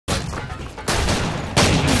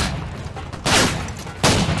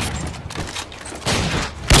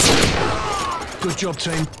Good job,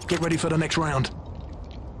 team. Get ready for the next round.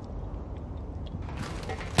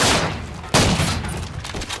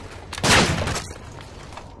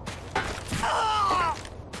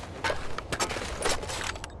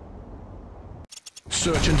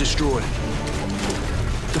 Search and destroy.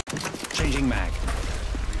 Changing mag.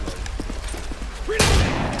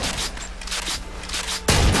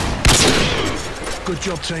 Good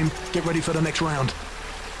job, team. Get ready for the next round.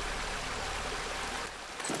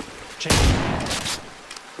 Changing mag.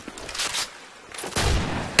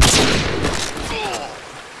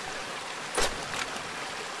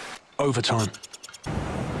 Overtime.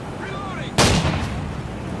 Reloading.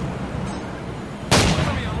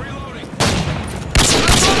 I'm reloading.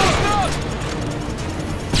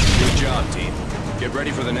 Good job, team. Get ready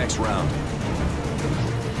for the next round.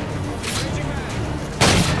 Changing mag.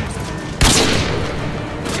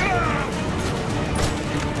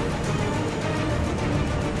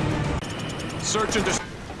 Search and destroy.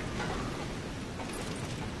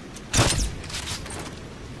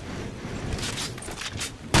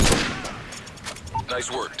 Nice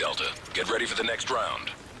work, Delta. Get ready for the next round.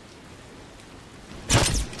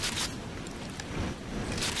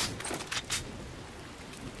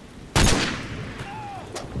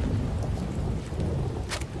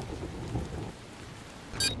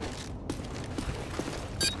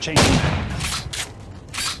 Changing mag.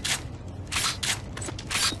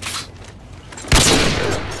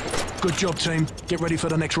 Good job, team. Get ready for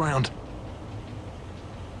the next round.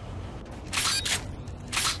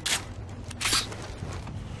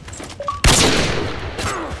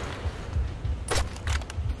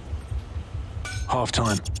 Half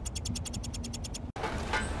time.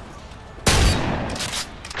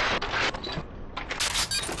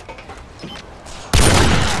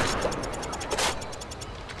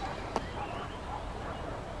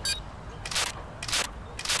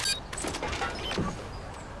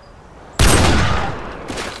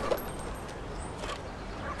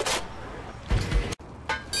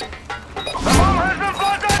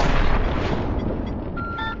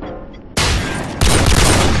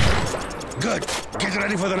 Good. Get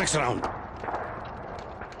ready for the next round.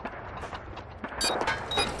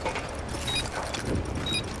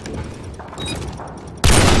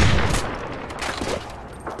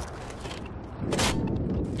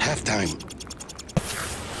 Half time.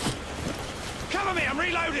 Cover me, I'm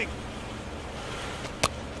reloading!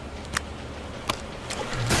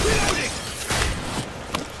 Reloading!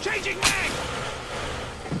 Changing mag!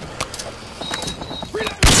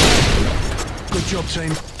 Good job,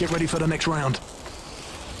 team. Get ready for the next round.